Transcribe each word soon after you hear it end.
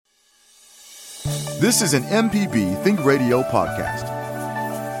This is an MPB Think Radio podcast.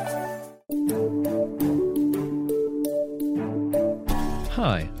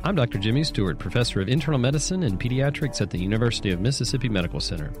 Hi, I'm Dr. Jimmy Stewart, professor of internal medicine and pediatrics at the University of Mississippi Medical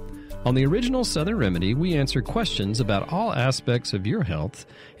Center. On the original Southern Remedy, we answer questions about all aspects of your health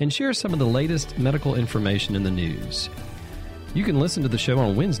and share some of the latest medical information in the news. You can listen to the show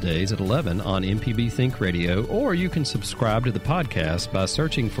on Wednesdays at 11 on MPB Think Radio, or you can subscribe to the podcast by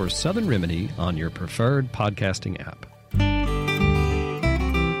searching for Southern Remedy on your preferred podcasting app.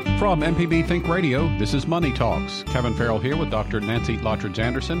 From MPB Think Radio, this is Money Talks. Kevin Farrell here with Dr. Nancy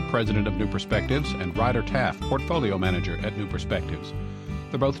Lottridge-Anderson, president of New Perspectives, and Ryder Taft, portfolio manager at New Perspectives.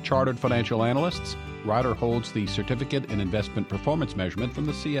 They're both chartered financial analysts. Ryder holds the Certificate in Investment Performance Measurement from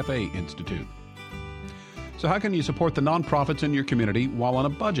the CFA Institute. So how can you support the nonprofits in your community while on a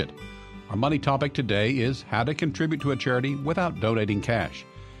budget? Our money topic today is how to contribute to a charity without donating cash.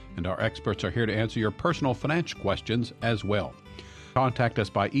 And our experts are here to answer your personal financial questions as well. Contact us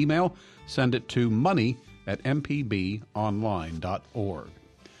by email. Send it to money@mpbonline.org.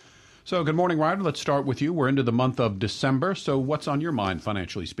 So good morning, Ryder. Let's start with you. We're into the month of December. So what's on your mind,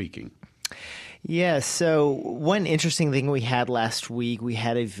 financially speaking? Yeah, so one interesting thing we had last week, we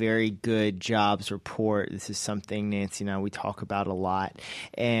had a very good jobs report. This is something Nancy and I, we talk about a lot.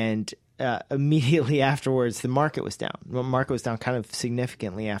 And immediately afterwards, the market was down. The market was down kind of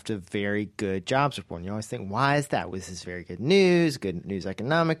significantly after a very good jobs report. And you always think, why is that? Was this very good news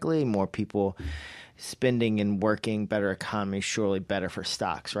economically, more people spending and working, better economy, surely better for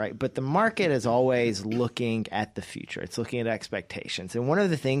stocks, right? But the market is always looking at the future. It's looking at expectations. And one of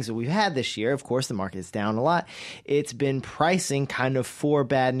the things that we've had this year, of course, the market is down a lot. It's been pricing kind of for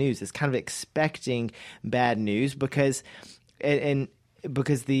bad news. It's kind of expecting bad news because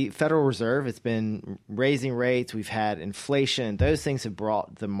the Federal Reserve has been raising rates. We've had inflation, and those things have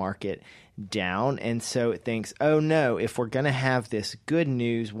brought the market down. And so it thinks, oh no, if we're going to have this good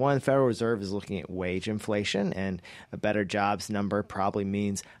news, one, the Federal Reserve is looking at wage inflation, and a better jobs number probably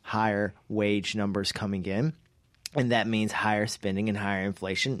means higher wage numbers coming in. And that means higher spending and higher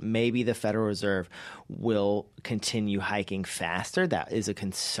inflation. Maybe the Federal Reserve will continue hiking faster. That is a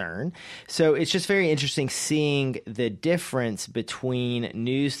concern. So it's just very interesting seeing the difference between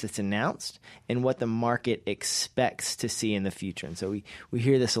news that's announced and what the market expects to see in the future. And so we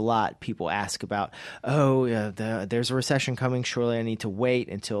hear this a lot. People ask about, there's a recession coming. Surely I need to wait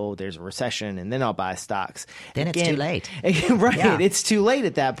until there's a recession and then I'll buy stocks. Then it's too late. Right. Yeah. It's too late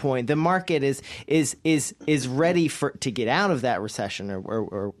at that point. The market is ready to get out of that recession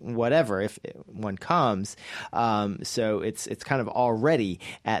or whatever if one comes. So it's kind of already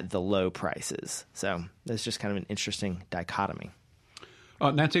at the low prices. So that's just kind of an interesting dichotomy.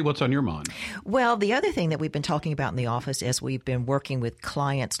 Nancy, what's on your mind? Well, the other thing that we've been talking about in the office as we've been working with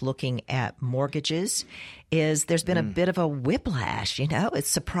clients looking at mortgages is there's been a bit of a whiplash. It's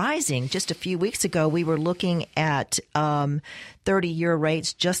surprising. Just a few weeks ago, we were looking at 30-year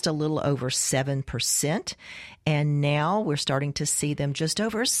rates just a little over 7%. And now we're starting to see them just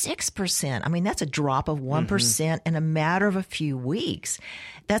over 6%. I mean, that's a drop of 1% in a matter of a few weeks.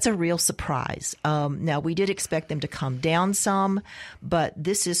 That's a real surprise. Now, we did expect them to come down some, but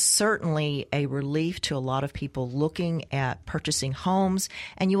this is certainly a relief to a lot of people looking at purchasing homes.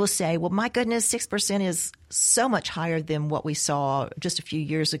 And you will say, well, my goodness, 6% is so much higher than what we saw just a few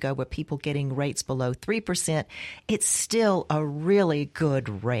years ago with people getting rates below 3%. It's still a really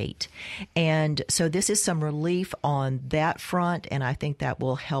good rate. And so this is some relief on that front, and I think that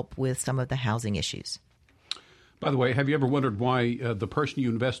will help with some of the housing issues. By the way, have you ever wondered why the person you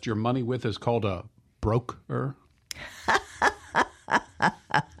invest your money with is called a broker?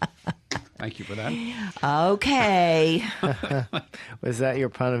 Thank you for that. Okay. Was that your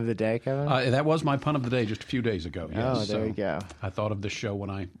pun of the day, Kevin? That was my pun of the day just a few days ago. Yes. Oh, there you go. I thought of the show when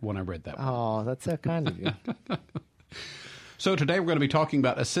I read that one. Oh, that's so kind of you. So today we're going to be talking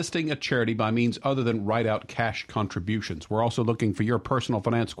about assisting a charity by means other than write out cash contributions. We're also looking for your personal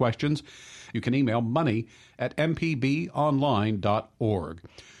finance questions. You can email money@mpbonline.org.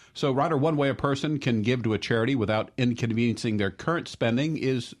 So, Ryder, one way a person can give to a charity without inconveniencing their current spending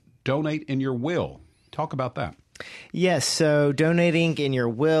is donate in your will. Talk about that. Yes, so donating in your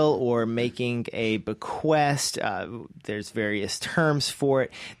will or making a bequest, there's various terms for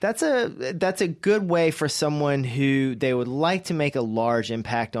it. That's a good way for someone who they would like to make a large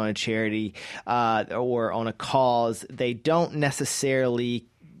impact on a charity or on a cause. They don't necessarily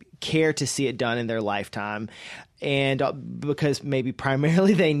care to see it done in their lifetime. And because maybe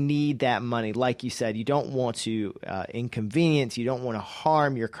primarily they need that money. Like you said, you don't want to inconvenience, you don't want to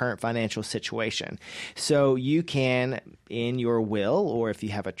harm your current financial situation. So you can, in your will, or if you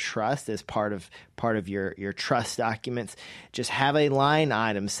have a trust as part of your trust documents, just have a line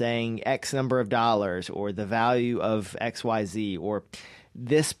item saying X number of dollars, or the value of XYZ, or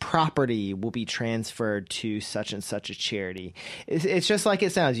this property will be transferred to such and such a charity. It's just like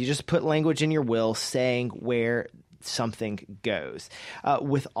it sounds. You just put language in your will saying where something goes.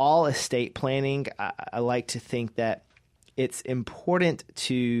 With all estate planning, I like to think that it's important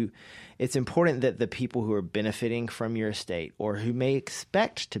that the people who are benefiting from your estate, or who may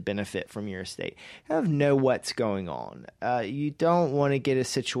expect to benefit from your estate, know what's going on. You don't want to get a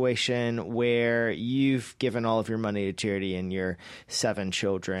situation where you've given all of your money to charity and your 7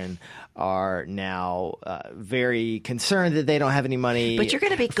 children are now very concerned that they don't have any money. But you're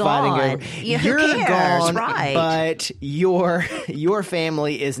going to be gone. You're who cares? gone, right? But your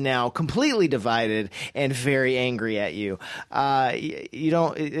family is now completely divided and very angry at you. You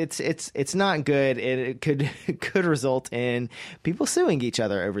don't. It's not good. It could result in people suing each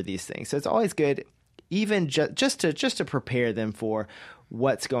other over these things. So it's always good, even just to prepare them for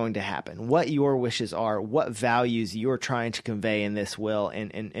what's going to happen, what your wishes are, what values you're trying to convey in this will,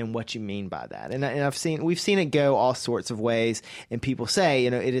 and what you mean by that. And we've seen it go all sorts of ways. And people say,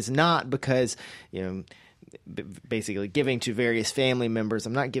 it is not because, basically giving to various family members.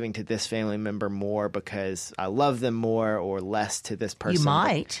 I'm not giving to this family member more because I love them more, or less to this person. You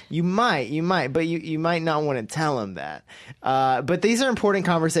might, but you might not want to tell them that. But these are important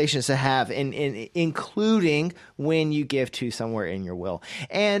conversations to have, including when you give to somewhere in your will.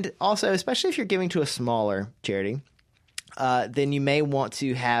 And also, especially if you're giving to a smaller charity, then you may want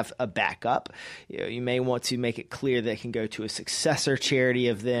to have a backup. You may want to make it clear that it can go to a successor charity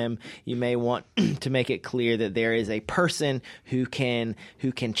of them. You may want to make it clear that there is a person who can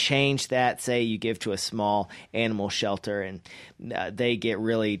change that. Say you give to a small animal shelter and they get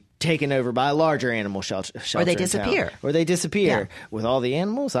really taken over by a larger animal shelter. Or they disappear. Yeah. With all the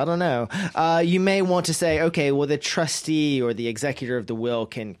animals? I don't know. You may want to say, okay, well, the trustee or the executor of the will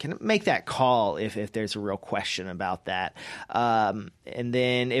can make that call if there's a real question about that. And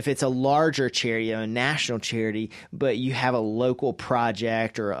then if it's a larger charity, a national charity, but you have a local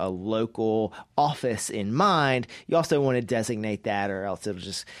project or a local office in mind, you also want to designate that, or else it'll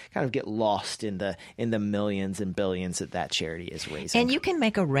just kind of get lost in the millions and billions that charity is raising. And you can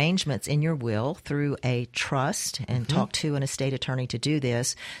make arrangements in your will through a trust and talk to an estate attorney to do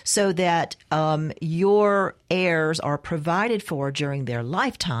this, so that your heirs are provided for during their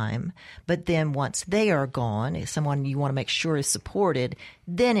lifetime, but then once they are gone, if someone you want to make sure is supported,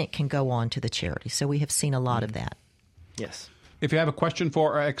 then it can go on to the charity. So we have seen a lot of that. Yes. If you have a question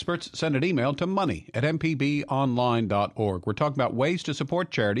for our experts, send an email to money@mpbonline.org. We're talking about ways to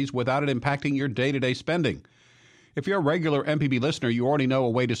support charities without it impacting your day-to-day spending. If you're a regular MPB listener, you already know a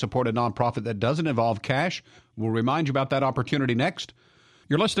way to support a nonprofit that doesn't involve cash. We'll remind you about that opportunity next.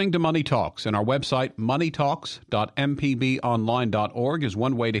 You're listening to Money Talks, and our website, moneytalks.mpbonline.org, is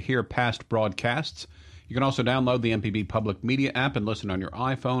one way to hear past broadcasts. You can also download the MPB Public Media app and listen on your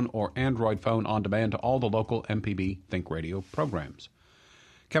iPhone or Android phone on demand to all the local MPB Think Radio programs.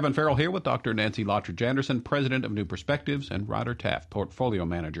 Kevin Farrell here with Dr. Nancy Lottridge Anderson, president of New Perspectives, and Ryder Taft, portfolio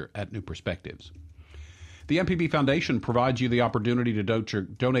manager at New Perspectives. The MPB Foundation provides you the opportunity to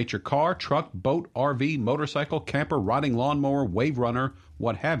donate your car, truck, boat, RV, motorcycle, camper, riding lawnmower, wave runner,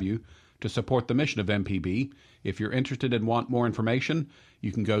 what have you, to support the mission of MPB. If you're interested and want more information,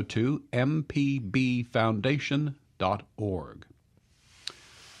 you can go to mpbfoundation.org.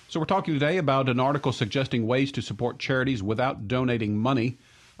 So we're talking today about an article suggesting ways to support charities without donating money.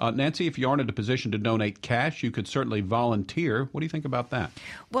 Nancy, if you aren't in a position to donate cash, you could certainly volunteer. What do you think about that?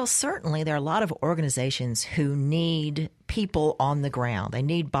 Well, certainly there are a lot of organizations who need people on the ground. They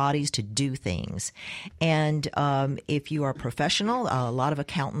need bodies to do things. And if you are a professional, a lot of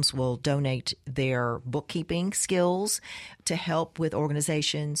accountants will donate their bookkeeping skills to help with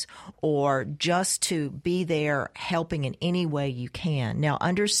organizations, or just to be there helping in any way you can. Now,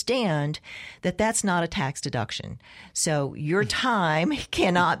 understand that that's not a tax deduction. So your time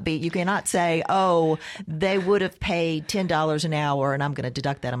cannot be, you cannot say, oh, they would have paid $10 an hour and I'm going to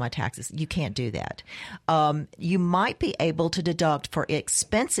deduct that on my taxes. You can't do that. You might be able to deduct for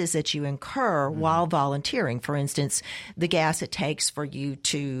expenses that you incur while volunteering. For instance, the gas it takes for you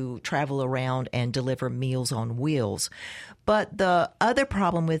to travel around and deliver Meals on Wheels. But the other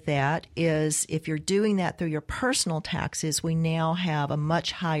problem with that is if you're doing that through your personal taxes, we now have a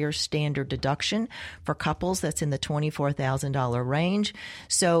much higher standard deduction for couples that's in the $24,000 range.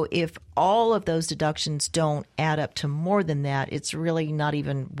 So if all of those deductions don't add up to more than that, it's really not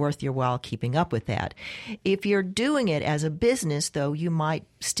even worth your while keeping up with that. If you're doing it as a business, though, you might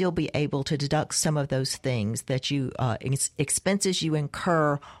still be able to deduct some of those things that you expenses you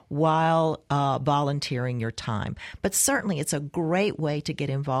incur while volunteering your time. But certainly it's a great way to get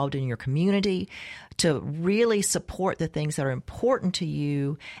involved in your community, to really support the things that are important to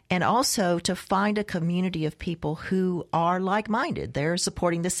you, and also to find a community of people who are like-minded. They're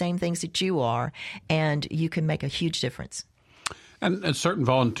supporting the same things that you are, and you can make a huge difference. And certain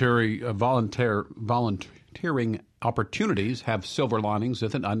volunteering opportunities have silver linings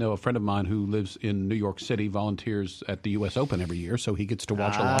with it. I know a friend of mine who lives in New York City volunteers at the U.S. Open every year, so he gets to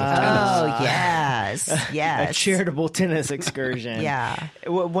watch a lot of tennis. Oh, yes, yes. A charitable tennis excursion. Yeah.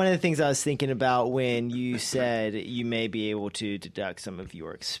 One of the things I was thinking about when you said you may be able to deduct some of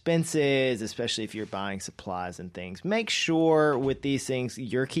your expenses, especially if you're buying supplies and things, make sure with these things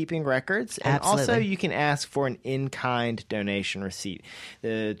you're keeping records. And Absolutely. also you can ask for an in-kind donation receipt.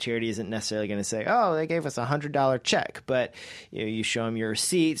 The charity isn't necessarily going to say, oh, they gave us a $100 check, but you show them your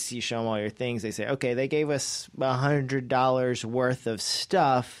receipts, you show them all your things. They say, okay, they gave us $100 worth of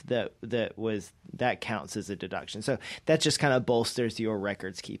stuff that counts as a deduction. So that just kind of bolsters your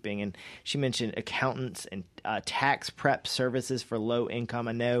records keeping. And she mentioned accountants and tax prep services for low income.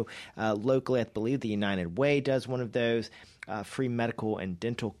 I know locally, I believe the United Way does one of those. Free medical and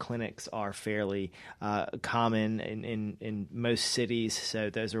dental clinics are fairly common in most cities, so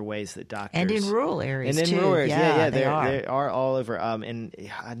those are ways that doctors And in rural areas, and in too. rural areas, yeah, they are all over. And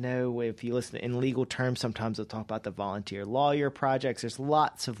I know if you listen in legal terms, sometimes they'll talk about the volunteer lawyer projects. There's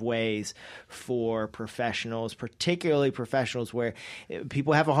lots of ways for professionals, particularly professionals where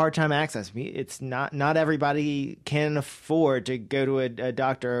people have a hard time accessing. It's not everybody can afford to go to a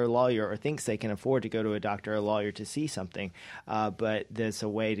doctor or lawyer, or thinks they can afford to go to a doctor or lawyer to see something. But there's a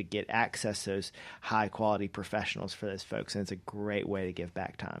way to get access to those high-quality professionals for those folks, and it's a great way to give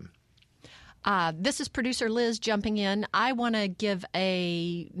back time. This is producer Liz jumping in. I want to give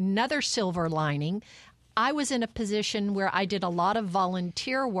another silver lining. I was in a position where I did a lot of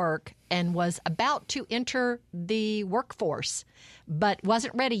volunteer work and was about to enter the workforce, but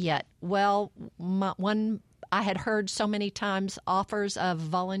wasn't ready yet. Well, I had heard so many times offers of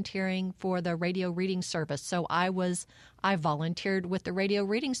volunteering for the radio reading service. So I volunteered with the radio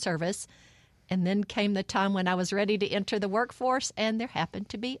reading service. And then came the time when I was ready to enter the workforce, and there happened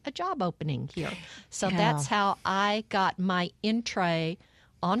to be a job opening here. So that's how I got my entree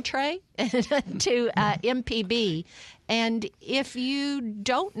to MPB. And if you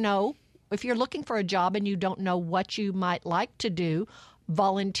don't know, if you're looking for a job and you don't know what you might like to do,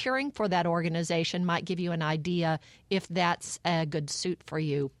 volunteering for that organization might give you an idea if that's a good suit for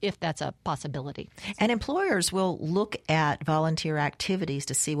you, if that's a possibility. And employers will look at volunteer activities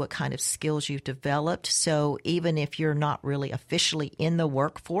to see what kind of skills you've developed. So even if you're not really officially in the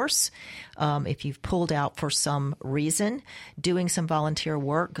workforce, if you've pulled out for some reason, doing some volunteer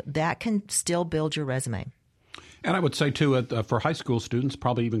work, that can still build your resume. And I would say, too, for high school students,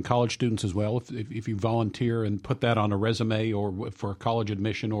 probably even college students as well, if you volunteer and put that on a resume or for college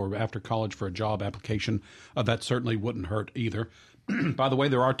admission or after college for a job application, that certainly wouldn't hurt either. By the way,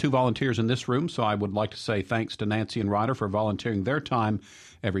 there are 2 volunteers in this room, so I would like to say thanks to Nancy and Ryder for volunteering their time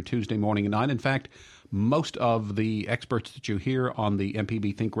every Tuesday morning and night. In fact, most of the experts that you hear on the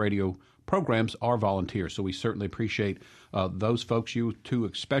MPB Think Radio programs are volunteers, so we certainly appreciate those folks, you two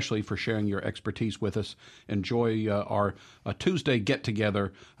especially, for sharing your expertise with us. Enjoy our Tuesday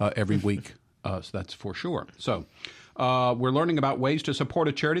get-together every week, so that's for sure. So we're learning about ways to support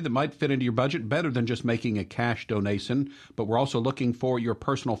a charity that might fit into your budget better than just making a cash donation, but we're also looking for your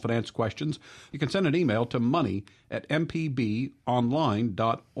personal finance questions. You can send an email to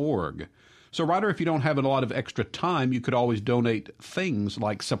money@mpbonline.org. So, Ryder, if you don't have a lot of extra time, you could always donate things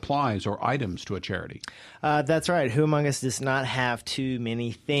like supplies or items to a charity. That's right. Who among us does not have too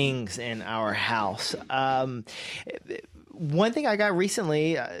many things in our house? One thing I got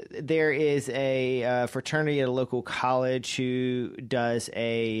recently, there is a fraternity at a local college who does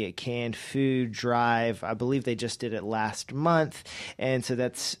a canned food drive. I believe they just did it last month, and so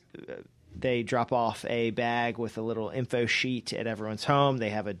that's They drop off a bag with a little info sheet at everyone's home.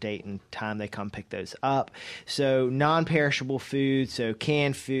 They have a date and time they come pick those up. So non-perishable foods, so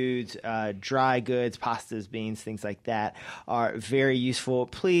canned foods, dry goods, pastas, beans, things like that are very useful.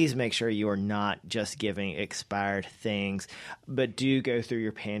 Please make sure you are not just giving expired things, but do go through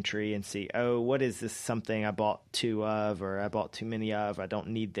your pantry and see, oh, what is this something I bought two of, or I bought too many of, I don't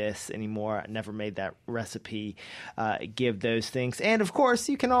need this anymore, I never made that recipe. Give those things. And of course,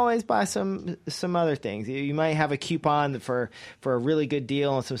 you can always buy some other things. You might have a coupon for a really good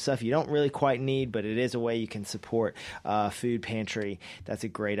deal on some stuff you don't really quite need, but it is a way you can support food pantry. That's a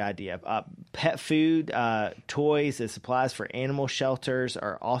great idea. Pet food, toys, and supplies for animal shelters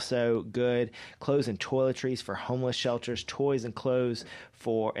are also good. Clothes and toiletries for homeless shelters, toys and clothes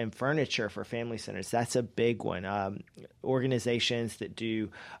and furniture for family centers. That's a big one. Organizations that do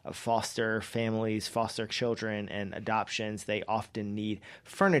foster families, foster children, and adoptions, they often need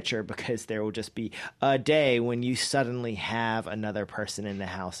furniture because there will just be a day when you suddenly have another person in the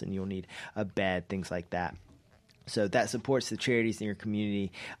house and you'll need a bed, things like that. So that supports the charities in your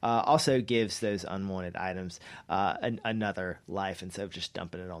community, also gives those unwanted items another life instead of just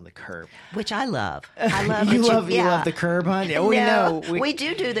dumping it on the curb. Which I love. I love you love the curb, huh? Yeah, we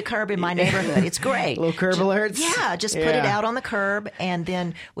do the curb in my neighborhood. It's great. Little curb alerts? Yeah, just put it out on the curb, and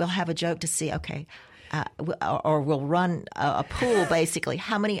then we'll have a joke to see, okay, or we'll run a pool, basically,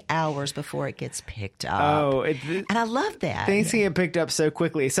 how many hours before it gets picked up. And I love that. Things can get picked up so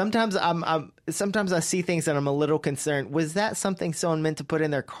quickly. Sometimes sometimes I see things and I'm a little concerned. Was that something someone meant to put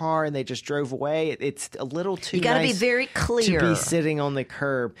in their car and they just drove away? It's a little too You got to be very clear. To be sitting on the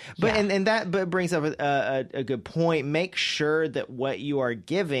curb. But and that brings up a good point. Make sure that what you are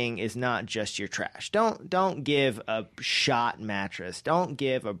giving is not just your trash. Don't give a shot mattress. Don't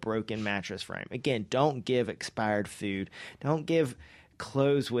give a broken mattress frame. Again, don't give expired food. Don't give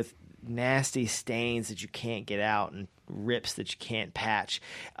clothes with nasty stains that you can't get out and rips that you can't patch.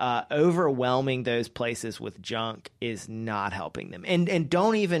 Overwhelming those places with junk is not helping them. And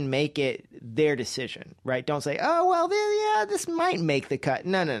don't even make it their decision, right? Don't say, oh, well, this might make the cut.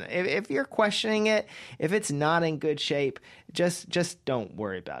 No. If you're questioning it, if it's not in good shape, just don't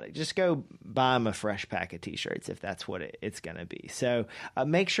worry about it. Just go buy them a fresh pack of T-shirts if that's what it's going to be. So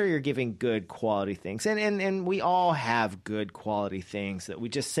make sure you're giving good quality things. And we all have good quality things that we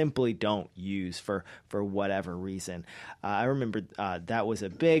just simply don't use for whatever reason. I remember that was a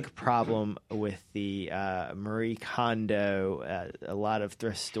big problem with the Marie Kondo. A lot of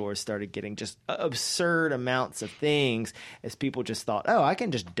thrift stores started getting just absurd amounts of things as people just thought, oh, I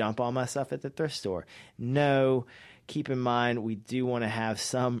can just dump all my stuff at the thrift store. No. Keep in mind, we do want to have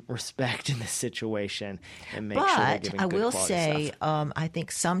some respect in the situation and make sure we're giving good quality stuff. But I will say, I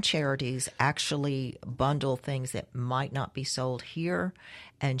think some charities actually bundle things that might not be sold here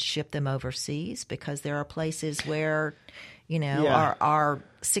and ship them overseas, because there are places where, our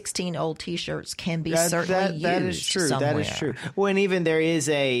 16 old T-shirts can be certainly used. That is true. Somewhere. That is true. Well, and even there is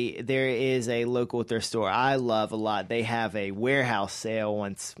a local thrift store I love a lot. They have a warehouse sale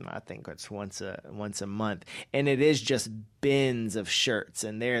once a month, and it is just bins of shirts,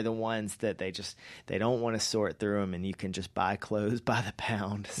 and they're the ones that they don't want to sort through them, and you can just buy clothes by the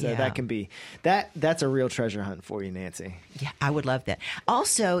pound. So that can be that's a real treasure hunt for you, Nancy. Yeah, I would love that.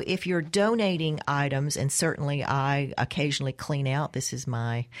 Also, if you're donating items, and certainly I occasionally clean out. This is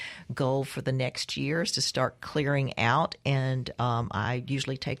my goal for the next year, is to start clearing out, and I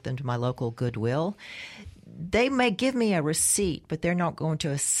usually take them to my local Goodwill. They may give me a receipt, but they're not going to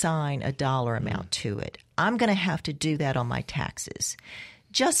assign a dollar amount to it. I'm going to have to do that on my taxes.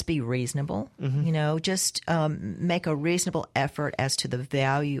 Just be reasonable, just make a reasonable effort as to the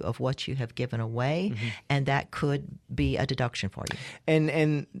value of what you have given away, and that could be a deduction for you.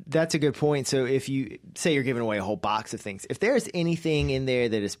 And that's a good point. So if you say you're giving away a whole box of things, if there's anything in there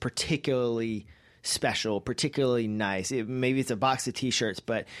that is particularly special, particularly nice, maybe it's a box of T-shirts,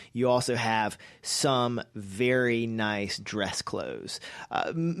 but you also have some very nice dress clothes,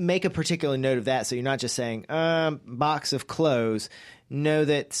 make a particular note of that, so you're not just saying box of clothes. Know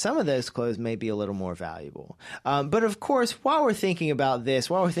that some of those clothes may be a little more valuable. But of course, while we're thinking about this,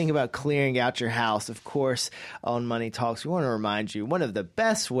 while we're thinking about clearing out your house, of course, on Money Talks, we want to remind you, one of the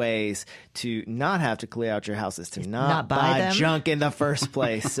best ways to not have to clear out your house is to not buy junk in the first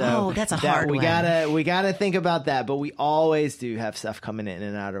place. So that's a hard one. We gotta think about that, but we always do have stuff coming in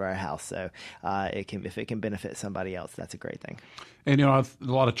and out of our house. So if it can benefit somebody else, that's a great thing. And, a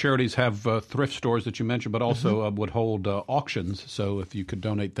lot of charities have thrift stores that you mentioned, but also would hold auctions. So if you could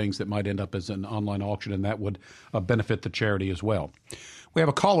donate things that might end up as an online auction, and that would benefit the charity as well. We have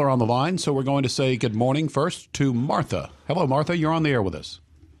a caller on the line, so we're going to say good morning first to Martha. Hello, Martha. You're on the air with us.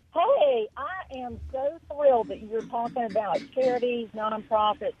 Hey, feel that you're talking about charities,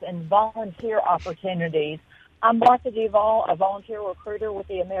 nonprofits, and volunteer opportunities. I'm Martha Duvall, a volunteer recruiter with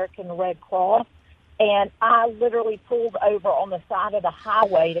the American Red Cross, and I literally pulled over on the side of the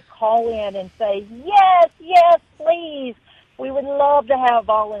highway to call in and say, yes, please. We would love to have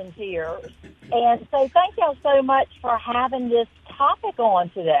volunteers. And so thank y'all so much for having this topic on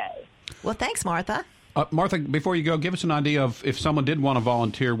today. Well, thanks, Martha. Martha, before you go, give us an idea of if someone did want to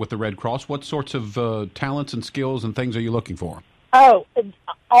volunteer with the Red Cross, what sorts of talents and skills and things are you looking for? Oh,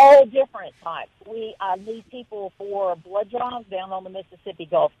 all different types. We need people for blood drives down on the Mississippi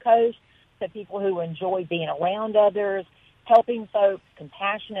Gulf Coast, so people who enjoy being around others, helping folks,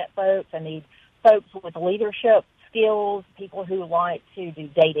 compassionate folks. I need folks with leadership skills, people who like to do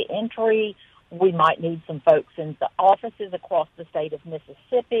data entry. We might need some folks in the offices across the state of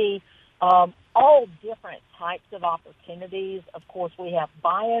Mississippi. All different types of opportunities. Of course, we have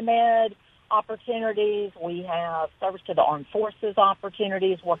biomed opportunities. We have service to the armed forces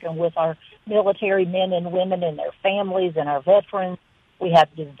opportunities, working with our military men and women and their families and our veterans. We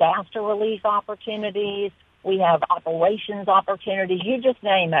have disaster relief opportunities. We have operations opportunities. You just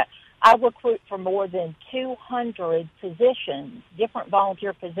name it. I recruit for more than 200 positions, different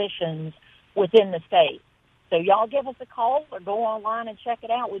volunteer positions within the state. So y'all give us a call or go online and check it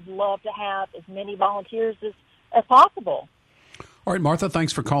out. We'd love to have as many volunteers as possible. All right, Martha,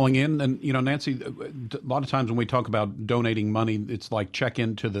 thanks for calling in. And, Nancy, a lot of times when we talk about donating money, it's like check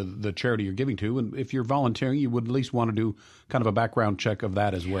into the charity you're giving to. And if you're volunteering, you would at least want to do kind of a background check of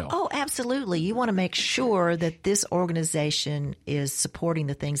that as well. Oh, absolutely. You want to make sure that this organization is supporting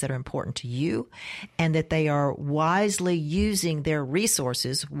the things that are important to you and that they are wisely using their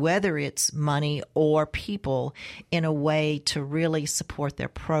resources, whether it's money or people, in a way to really support their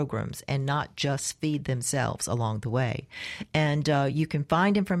programs and not just feed themselves along the way. And you can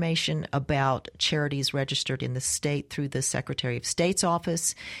find information about charities registered in the state through the Secretary of State's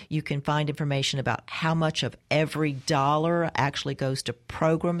office. You can find information about how much of every dollar actually goes to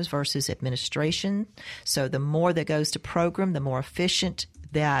programs versus administration. So the more that goes to program, the more efficient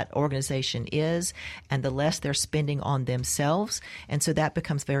that organization is and the less they're spending on themselves. And so that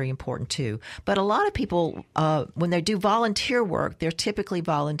becomes very important too. But a lot of people, when they do volunteer work, they're typically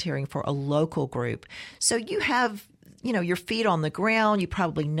volunteering for a local group. So you have your feet on the ground. You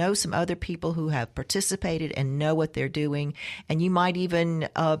probably know some other people who have participated and know what they're doing. And you might even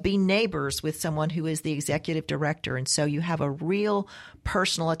be neighbors with someone who is the executive director. And so you have a real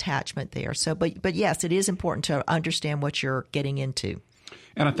personal attachment there. So, but yes, it is important to understand what you're getting into.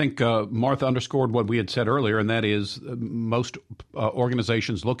 And I think Martha underscored what we had said earlier, and that is most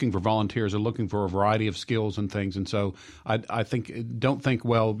organizations looking for volunteers are looking for a variety of skills and things. And so I think don't think,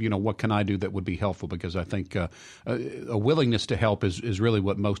 well, what can I do that would be helpful? Because I think a willingness to help is really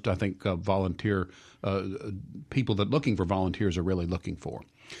what most, I think, volunteer people that looking for volunteers are really looking for.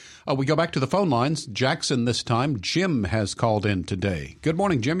 We go back to the phone lines. Jackson this time. Jim has called in today. Good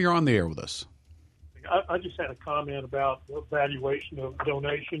morning, Jim. You're on the air with us. I just had a comment about the valuation of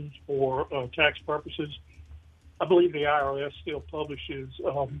donations for tax purposes. I believe the IRS still publishes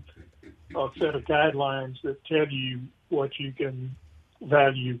a set of guidelines that tell you what you can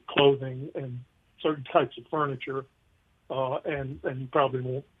value clothing and certain types of furniture, and you probably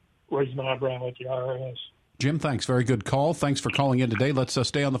won't raise an eyebrow at the IRS. Jim, thanks. Very good call. Thanks for calling in today. Let's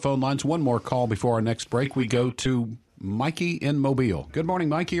stay on the phone lines. One more call before our next break. We go to Mikey in Mobile. Good morning,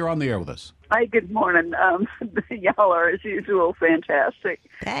 Mikey. You're on the air with us. Hi, good morning. Y'all are, as usual, fantastic.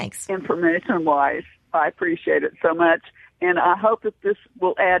 Thanks. Information-wise, I appreciate it so much, and I hope that this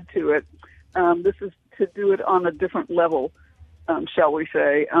will add to it. This is to do it on a different level, shall we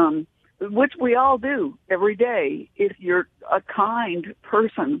say, which we all do every day. If you're a kind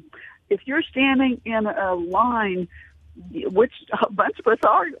person, if you're standing in a line, which a bunch of us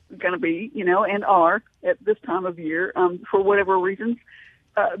are going to be, and are at this time of year, for whatever reasons,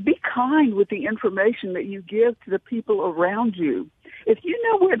 be kind with the information that you give to the people around you. If you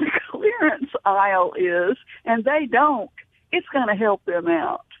know where the clearance aisle is and they don't, it's going to help them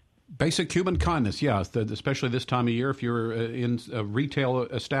out. Basic human kindness, yeah, especially this time of year. If you're in a retail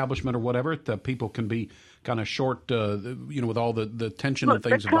establishment or whatever, the people can be kind of short, with all the tension and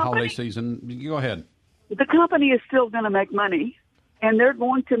things of the holiday season. Go ahead. The company is still going to make money, and they're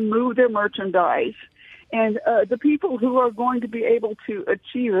going to move their merchandise. And the people who are going to be able to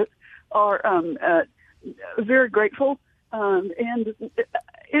achieve it are very grateful, and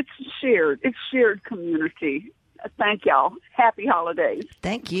it's shared. It's shared community. Thank y'all. Happy holidays.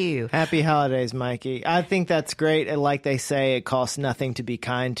 Thank you. Happy holidays, Mikey. I think that's great. And like they say, it costs nothing to be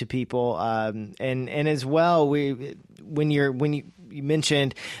kind to people. And as well, when you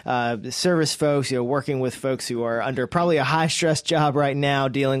mentioned the service folks, working with folks who are under probably a high-stress job right now,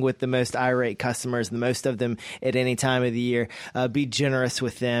 dealing with the most irate customers, the most of them at any time of the year. Be generous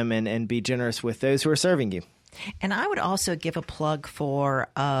with them and be generous with those who are serving you. And I would also give a plug for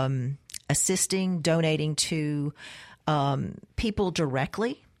assisting, donating to people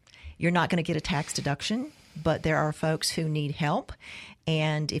directly. You're not going to get a tax deduction, but there are folks who need help.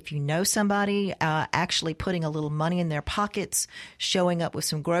 And if you know somebody, actually putting a little money in their pockets, showing up with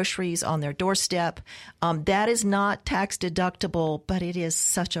some groceries on their doorstep, that is not tax deductible, but it is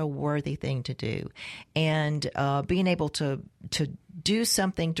such a worthy thing to do. And being able to do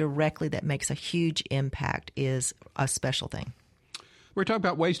something directly that makes a huge impact is a special thing. We're talking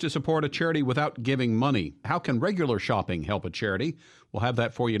about ways to support a charity without giving money. How can regular shopping help a charity? We'll have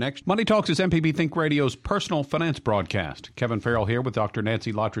that for you next. Money Talks is MPB Think Radio's personal finance broadcast. Kevin Farrell here with Dr.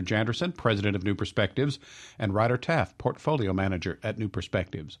 Nancy Lottridge Anderson, president of New Perspectives, and Ryder Taft, portfolio manager at New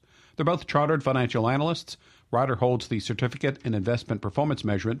Perspectives. They're both chartered financial analysts. Ryder holds the Certificate in Investment Performance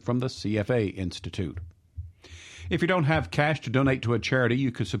Measurement from the CFA Institute. If you don't have cash to donate to a charity,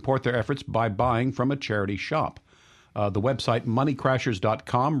 you can support their efforts by buying from a charity shop. The website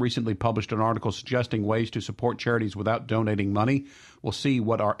moneycrashers.com recently published an article suggesting ways to support charities without donating money. We'll see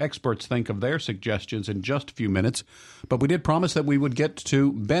what our experts think of their suggestions in just a few minutes. But we did promise that we would get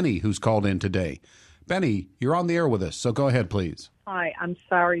to Benny, who's called in today. Benny, you're on the air with us, so go ahead, please. Hi, I'm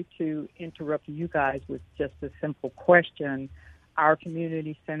sorry to interrupt you guys with just a simple question. Our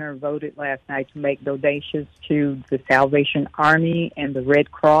community center voted last night to make donations to the Salvation Army and the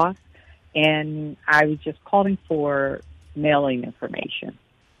Red Cross. And I was just calling for mailing information.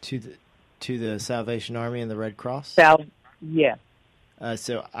 To the Salvation Army and the Red Cross? Yes.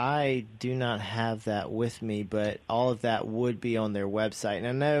 So I do not have that with me, but all of that would be on their website. And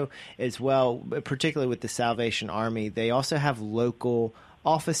I know as well, particularly with the Salvation Army, they also have local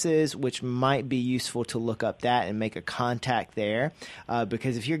offices, which might be useful to look up that and make a contact there.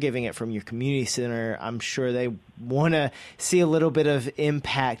 Because if you're giving it from your community center, I'm sure they want to see a little bit of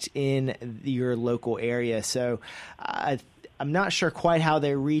impact in your local area. So I'm not sure quite how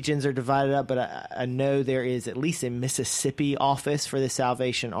their regions are divided up, but I know there is at least a Mississippi office for the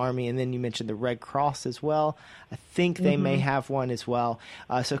Salvation Army. And then you mentioned the Red Cross as well. I think they may have one as well.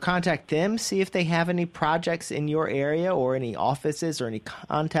 So contact them, see if they have any projects in your area or any offices or any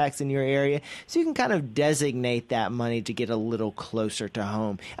contacts in your area, so you can kind of designate that money to get a little closer to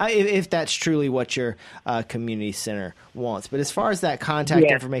home, if that's truly what your community center wants. But as far as that contact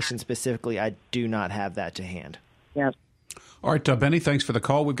information specifically, I do not have that to hand. Yes. All right, Benny, thanks for the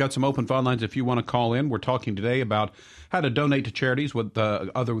call. We've got some open phone lines if you want to call in. We're talking today about how to donate to charities with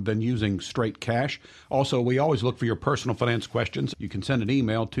other than using straight cash. Also, we always look for your personal finance questions. You can send an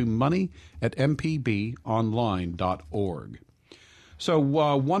email to money@mpbonline.org. So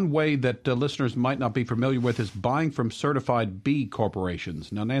one way that listeners might not be familiar with is buying from certified B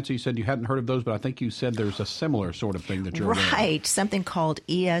corporations. Now, Nancy, you said you hadn't heard of those, but I think you said there's a similar sort of thing that you're aware of. Right, something called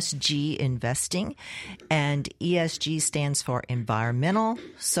ESG investing. And ESG stands for environmental,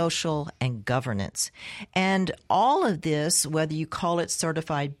 social, and governance. And all of this, whether you call it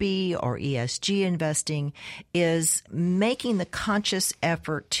certified B or ESG investing, is making the conscious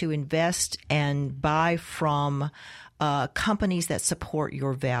effort to invest and buy from companies that support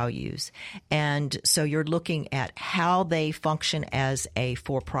your values. And so you're looking at how they function as a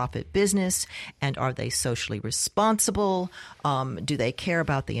for-profit business, and are they socially responsible? Do they care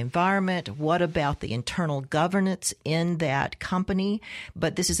about the environment? What about the internal governance in that company?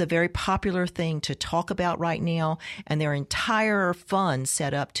 But this is a very popular thing to talk about right now, and there are entire funds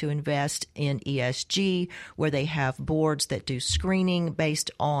set up to invest in ESG, where they have boards that do screening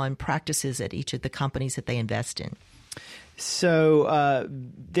based on practices at each of the companies that they invest in. So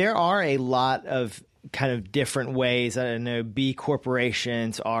there are a lot of kind of different ways. I don't know, B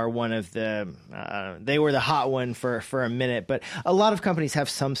corporations are one of the they were the hot one for a minute, but a lot of companies have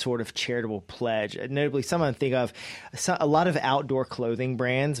some sort of charitable pledge. Notably, some I think of a lot of outdoor clothing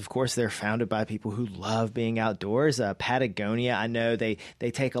brands. Of course, they're founded by people who love being outdoors. Patagonia, I know they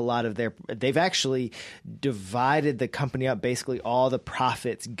take a lot of they've actually divided the company up. Basically, all the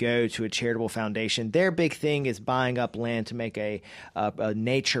profits go to a charitable foundation. Their big thing is buying up land to make a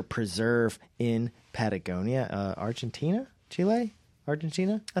nature preserve in Patagonia, Argentina,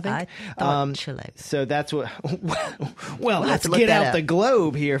 I think. I thought Chile. So that's what. Well, let's get out the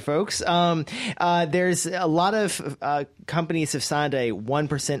globe here, folks. There's a lot of companies have signed a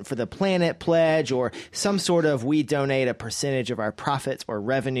 1% for the planet pledge, or some sort of we donate a percentage of our profits or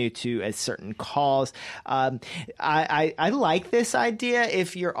revenue to a certain cause. I like this idea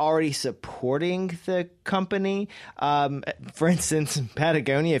if you're already supporting the company. For instance,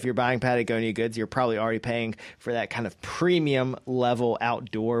 Patagonia, if you're buying Patagonia goods, you're probably already paying for that kind of premium level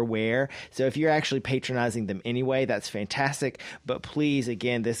outdoor wear. So if you're actually patronizing them anyway, that's fantastic. But please,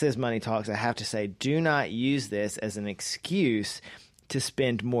 again, this is Money Talks. I have to say, do not use this as an excuse to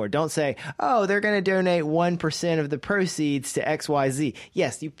spend more. Don't say, oh, they're going to donate 1% of the proceeds to XYZ.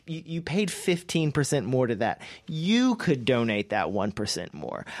 Yes, you paid 15% more to that. You could donate that 1%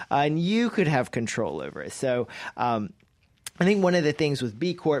 more, and you could have control over it. So, I think one of the things with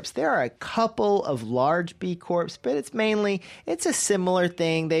B Corps, there are a couple of large B Corps, but it's a similar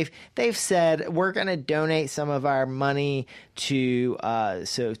thing. They've said we're going to donate some of our money to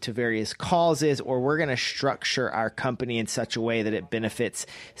various causes, or we're going to structure our company in such a way that it benefits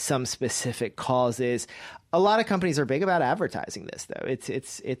some specific causes. A lot of companies are big about advertising this, though.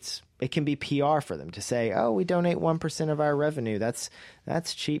 It can be PR for them to say, "Oh, we donate 1% of our revenue." That's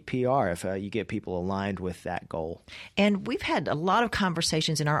cheap PR if you get people aligned with that goal. And we've had a lot of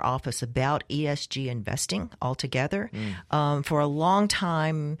conversations in our office about ESG investing altogether. For a long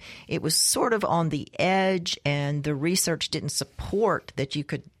time, it was sort of on the edge, and the research didn't support that you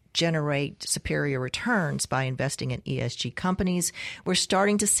could generate superior returns by investing in ESG companies. We're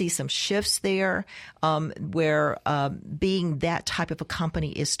starting to see some shifts there where being that type of a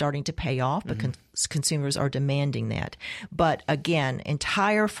company is starting to pay off because consumers are demanding that. But again,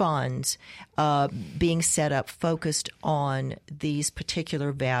 entire funds being set up focused on these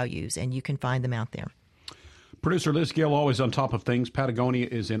particular values, and you can find them out there. Producer Liz Gill, always on top of things. Patagonia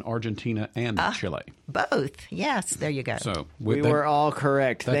is in Argentina and Chile. Both. Yes, there you go. So we were all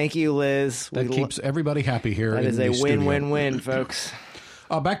correct. Thank you, Liz. That keeps everybody happy here. That is a win-win-win, folks.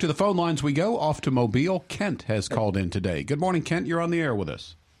 Back to the phone lines we go. Off to Mobile. Kent has called in today. Good morning, Kent. You're on the air with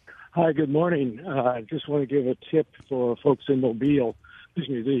us. Hi, good morning. I just want to give a tip for folks in Mobile.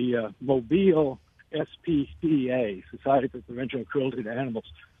 The Mobile SPCA, Society for Prevention of Cruelty to Animals,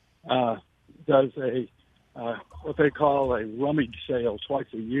 does what they call a rummage sale twice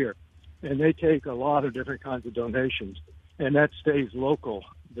a year. And they take a lot of different kinds of donations, and that stays local.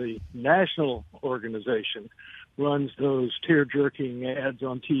 The national organization runs those tear-jerking ads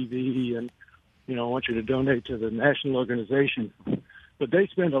on TV and, I want you to donate to the national organization. But they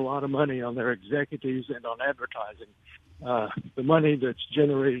spend a lot of money on their executives and on advertising. The money that's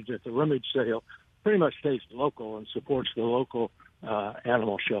generated at the rummage sale pretty much stays local and supports the local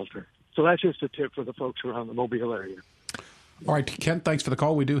animal shelter. So that's just a tip for the folks around the Mobile area. All right, Kent, thanks for the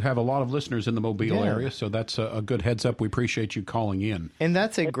call. We do have a lot of listeners in the Mobile area, so that's a good heads up. We appreciate you calling in. And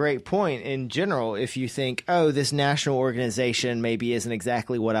that's a great point. In general, if you think, oh, this national organization maybe isn't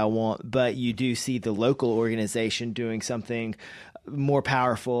exactly what I want, but you do see the local organization doing something more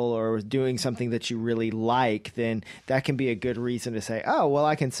powerful or doing something that you really like, then that can be a good reason to say, oh, well,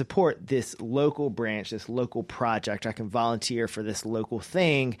 I can support this local branch, this local project. I can volunteer for this local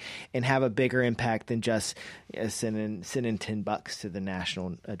thing and have a bigger impact than just sending $10 to the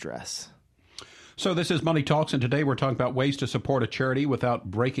national address. So this is Money Talks, and today we're talking about ways to support a charity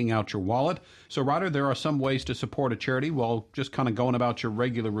without breaking out your wallet. So, Ryder, there are some ways to support a charity while just kind of going about your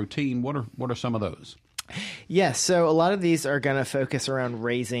regular routine. What are some of those? Yes, so a lot of these are going to focus around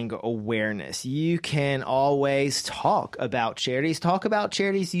raising awareness. You can always talk about charities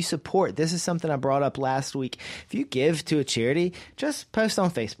you support. This is something I brought up last week. If you give to a charity, just post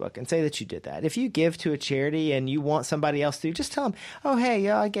on Facebook and say that you did that. If you give to a charity and you want somebody else to, just tell them, oh, hey,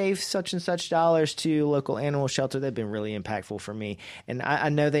 I gave such and such dollars to local animal shelter. They've been really impactful for me. And I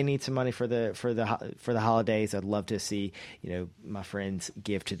know they need some money for the holidays. I'd love to see, my friends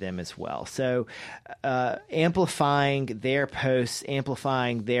give to them as well. So, amplifying their posts,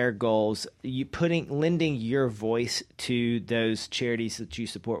 amplifying their goals, lending your voice to those charities that you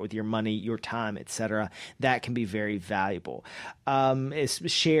support with your money, your time, etc. That can be very valuable.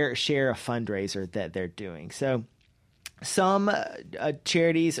 Share a fundraiser that they're doing. So some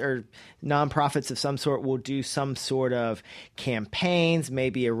charities or nonprofits of some sort will do some sort of campaigns,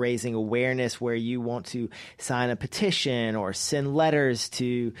 maybe a raising awareness where you want to sign a petition or send letters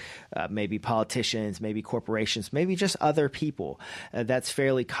to maybe politicians, maybe corporations, maybe just other people. That's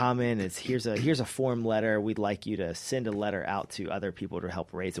fairly common. Here's a form letter. We'd like you to send a letter out to other people to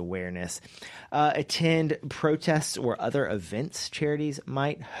help raise awareness. Attend protests or other events charities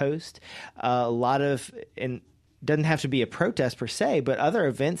might host. Doesn't have to be a protest per se, but other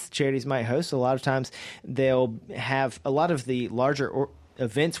events charities might host. A lot of times they'll have a lot of the larger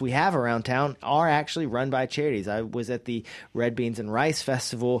events we have around town are actually run by charities. I was at the Red Beans and Rice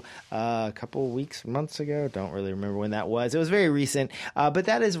Festival a couple months ago. Don't really remember when that was. It was very recent, but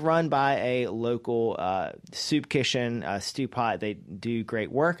that is run by a local soup kitchen, stew pot. They do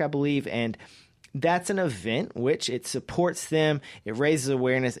great work, I believe, and that's an event which it supports them. It raises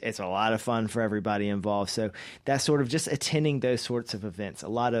awareness. It's a lot of fun for everybody involved. So that's sort of just attending those sorts of events. A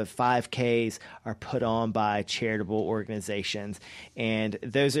lot of 5Ks are put on by charitable organizations. And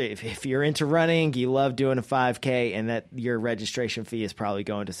those are, if you're into running, you love doing a 5K, and that your registration fee is probably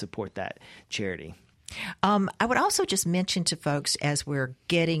going to support that charity. I would also just mention to folks, as we're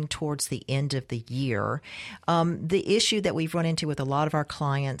getting towards the end of the year, the issue that we've run into with a lot of our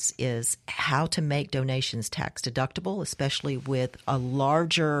clients is how to make donations tax deductible, especially with a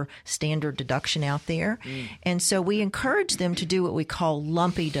larger standard deduction out there. And so we encourage them to do what we call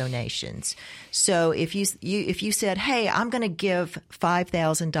lumpy donations. So if you said, hey, I'm going to give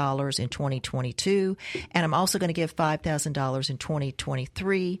 $5,000 in 2022, and I'm also going to give $5,000 in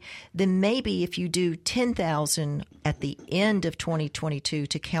 2023, then maybe if you do $10,000 at the end of 2022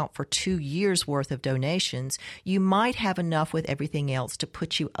 to count for 2 years worth of donations, you might have enough with everything else to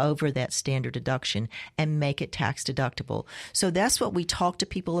put you over that standard deduction and make it tax deductible. So that's what we talk to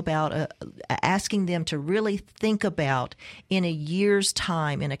people about, asking them to really think about in a year's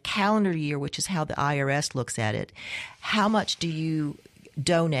time, in a calendar year, which is how the IRS looks at it. How much do you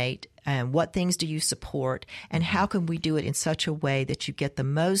donate? And what things do you support, and how can we do it in such a way that you get the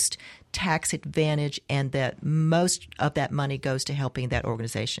most tax advantage and that most of that money goes to helping that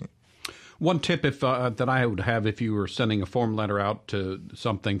organization? One tip that I would have if you were sending a form letter out to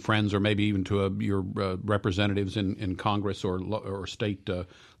something, friends, or maybe even to your representatives in Congress or state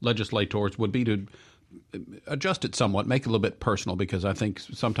legislators, would be to adjust it somewhat, make it a little bit personal, because I think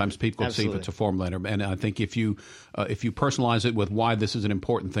sometimes people see if it's a form letter, and I think if you personalize it with why this is an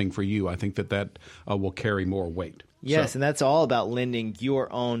important thing for you, I think that will carry more weight. Yes, and that's all about lending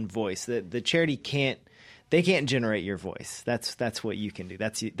your own voice. The charity can't generate your voice. That's what you can do.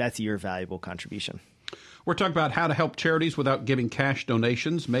 That's your valuable contribution. We're talking about how to help charities without giving cash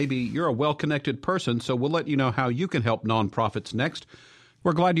donations. Maybe you're a well-connected person, so we'll let you know how you can help nonprofits next.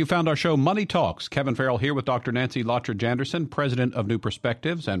 We're glad you found our show, Money Talks. Kevin Farrell here with Dr. Nancy Lottridge-Anderson, president of New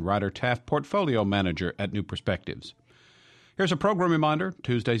Perspectives, and Ryder Taft, portfolio manager at New Perspectives. Here's a program reminder.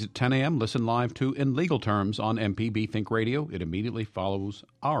 Tuesdays at 10 a.m., listen live to In Legal Terms on MPB Think Radio. It immediately follows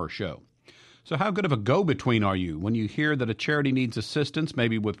our show. So how good of a go-between are you? When you hear that a charity needs assistance,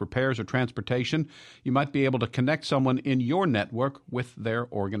 maybe with repairs or transportation, you might be able to connect someone in your network with their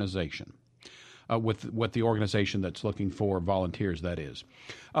organization. With the organization that's looking for volunteers, that is.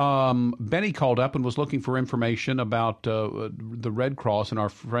 Benny called up and was looking for information about the Red Cross, and our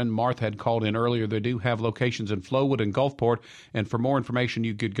friend Martha had called in earlier. They do have locations in Flowood and Gulfport, and for more information,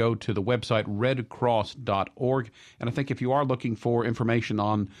 you could go to the website redcross.org. And I think if you are looking for information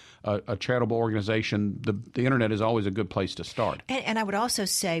on a charitable organization, the Internet is always a good place to start. And I would also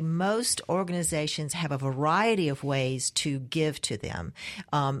say most organizations have a variety of ways to give to them.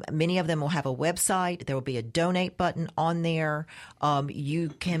 Many of them will have a website. There will be a donate button on there. You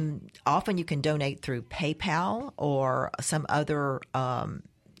can donate through PayPal or some other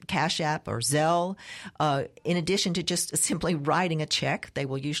Cash App or Zelle. In addition to just simply writing a check, they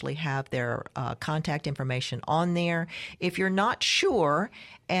will usually have their contact information on there. If you're not sure,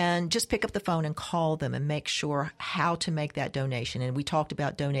 and just pick up the phone and call them and make sure how to make that donation. And we talked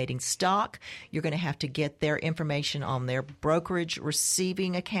about donating stock. You're going to have to get their information on their brokerage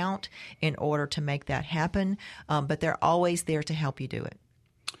receiving account in order to make that happen. But they're always there to help you do it.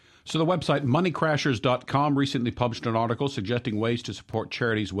 So the website moneycrashers.com recently published an article suggesting ways to support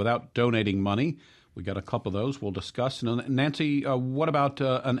charities without donating money. We got a couple of those we'll discuss. And Nancy, what about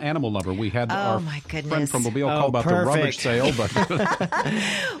an animal lover? We had our friend from Mobile call about the rubbish sale.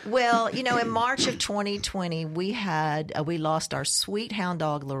 But well, in March of 2020, we lost our sweet hound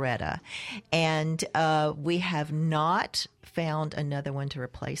dog, Loretta, and we have not found another one to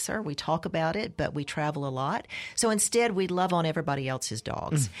replace her. We talk about it, but we travel a lot. So instead, we love on everybody else's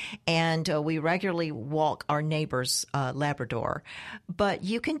dogs. And we regularly walk our neighbor's Labrador. But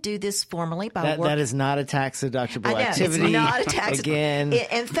you can do this formally by That is not a tax-deductible activity. It's not a tax. Again.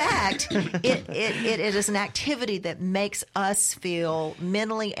 In fact, it is an activity that makes us feel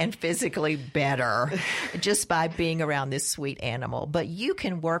mentally and physically better just by being around this sweet animal. But you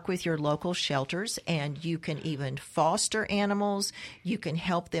can work with your local shelters, and you can even foster animals. You can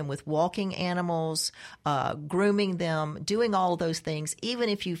help them with walking animals, grooming them, doing all of those things, even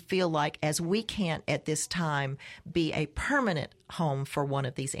if you feel like, as we can't at this time, be a permanent home for one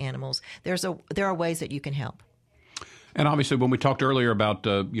of these animals. There are ways that you can help. And obviously, when we talked earlier about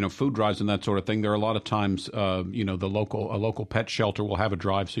food drives and that sort of thing, there are a lot of times a local pet shelter will have a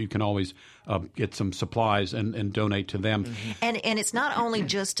drive, so you can always get some supplies and donate to them. Mm-hmm. And it's not only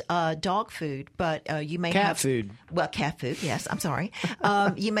just dog food, but you may have food. Well, cat food. Yes, I'm sorry.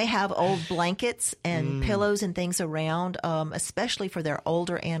 You may have old blankets and pillows and things around, especially for their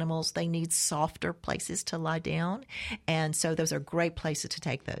older animals. They need softer places to lie down, and so those are great places to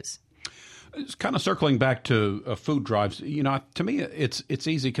take those. It's kind of circling back to food drives. To me, it's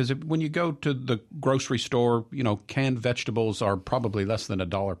easy because when you go to the grocery store, canned vegetables are probably less than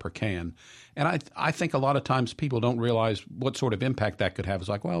 $1 per can. And I think a lot of times people don't realize what sort of impact that could have. It's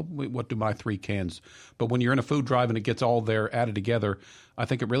like, well, what do my 3 cans? But when you're in a food drive and it gets all there added together, I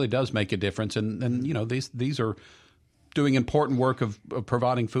think it really does make a difference. And these are doing important work of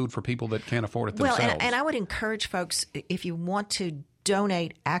providing food for people that can't afford it themselves. Well, and I would encourage folks, if you want to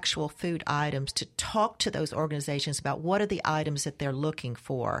donate actual food items, to talk to those organizations about what are the items that they're looking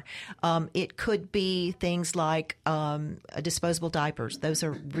for. It could be things like disposable diapers. Those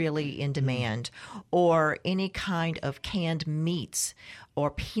are really in demand. Or any kind of canned meats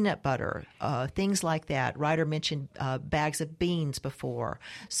or peanut butter, things like that. Ryder mentioned bags of beans before.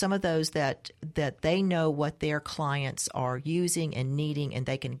 Some of those that they know what their clients are using and needing, and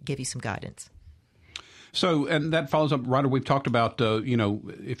they can give you some guidance. So, and that follows up, Ryder, we've talked about,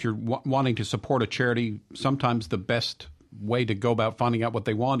 if you're wanting to support a charity, sometimes the best way to go about finding out what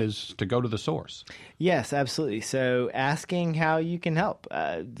they want is to go to the source. Yes, absolutely. So asking how you can help.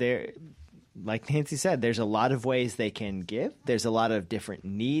 Like Nancy said, there's a lot of ways they can give. There's a lot of different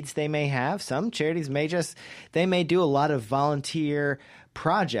needs they may have. Some charities may do a lot of volunteer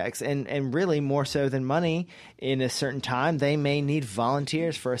projects, and really more so than money in a certain time, they may need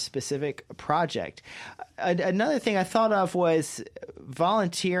volunteers for a specific project. Another thing I thought of was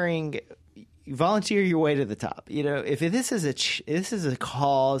volunteer your way to the top. If this is a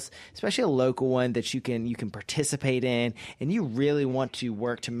cause, especially a local one that you can participate in, and you really want to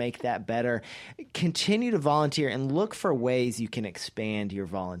work to make that better, continue to volunteer and look for ways you can expand your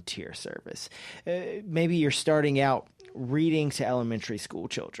volunteer service. Maybe you're starting out reading to elementary school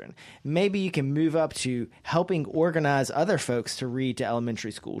children. Maybe you can move up to helping organize other folks to read to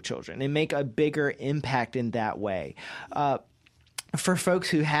elementary school children and make a bigger impact in that way. For folks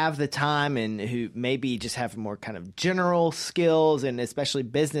who have the time and who maybe just have more kind of general skills and especially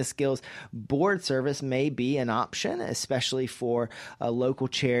business skills, board service may be an option, especially for a local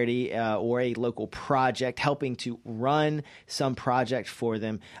charity or a local project. Helping to run some project for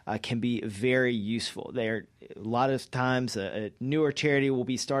them can be very useful. A lot of times a newer charity will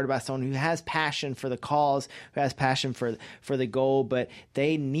be started by someone who has passion for the cause, who has passion for the goal, but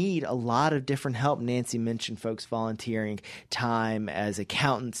they need a lot of different help. Nancy mentioned folks volunteering time as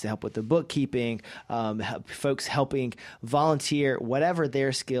accountants to help with the bookkeeping, folks helping volunteer, whatever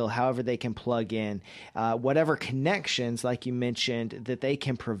their skill, however they can plug in, whatever connections, like you mentioned, that they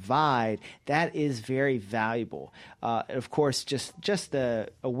can provide, that is very valuable. Of course, just the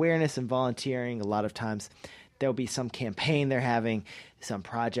awareness and volunteering, a lot of times there'll be some campaign they're having, some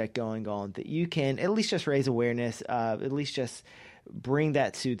project going on that you can at least just raise awareness, at least just bring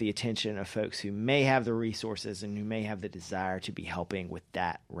that to the attention of folks who may have the resources and who may have the desire to be helping with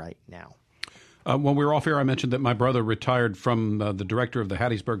that right now. When we were off air, I mentioned that my brother retired from the director of the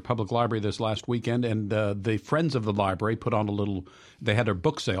Hattiesburg Public Library this last weekend, and the Friends of the Library put on they had a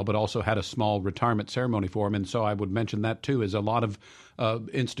book sale, but also had a small retirement ceremony for him. And so I would mention that, too, is a lot of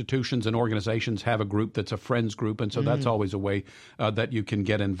institutions and organizations have a group that's a friends group, and so that's always a way that you can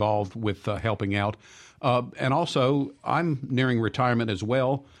get involved with helping out. And also, I'm nearing retirement as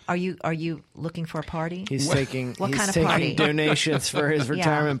well. Are you looking for a party? He's taking party? Donations for his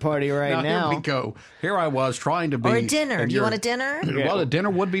retirement party right now. Here we go. Here I was trying to be. Or a dinner. Do you want a dinner? Well, a dinner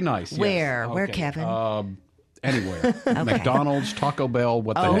would be nice. Where? Yes. Where, okay. Kevin? Anywhere. Okay. McDonald's, Taco Bell,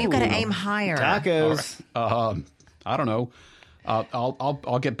 what the heck. Oh, you've got to aim higher. Tacos. Right. I don't know.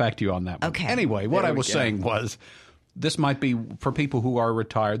 I'll get back to you on that one. Okay. Anyway, what I was saying was, this might be, for people who are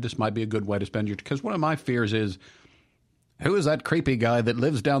retired, this might be a good way to spend your, because one of my fears is, who is that creepy guy that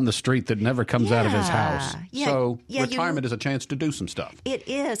lives down the street that never comes out of his house? So retirement is a chance to do some stuff. It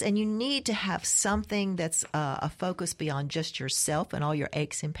is, and you need to have something that's a focus beyond just yourself and all your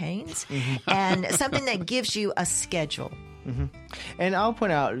aches and pains, and something that gives you a schedule. Mm-hmm. And I'll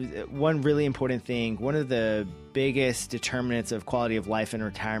point out one really important thing. One of the biggest determinants of quality of life in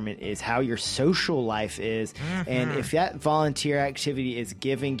retirement is how your social life is. And if that volunteer activity is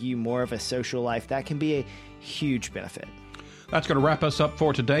giving you more of a social life, that can be a huge benefit. That's going to wrap us up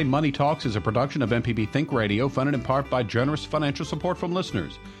for today. Money Talks is a production of MPB Think Radio, funded in part by generous financial support from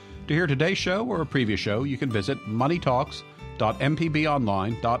listeners. To hear today's show or a previous show, you can visit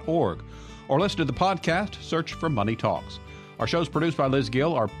moneytalks.mpbonline.org or listen to the podcast, search for Money Talks. Our show's produced by Liz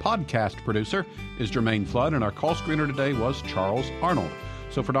Gill. Our podcast producer is Jermaine Flood, and our call screener today was Charles Arnold.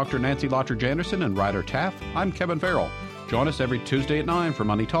 So for Dr. Nancy Lottridge Anderson and Ryder Taff, I'm Kevin Farrell. Join us every Tuesday at 9 for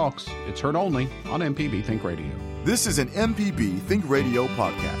Money Talks. It's heard only on MPB Think Radio. This is an MPB Think Radio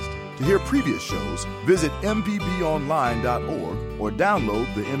podcast. To hear previous shows, visit mpbonline.org or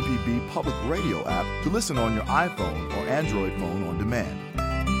download the MPB Public Radio app to listen on your iPhone or Android phone on demand.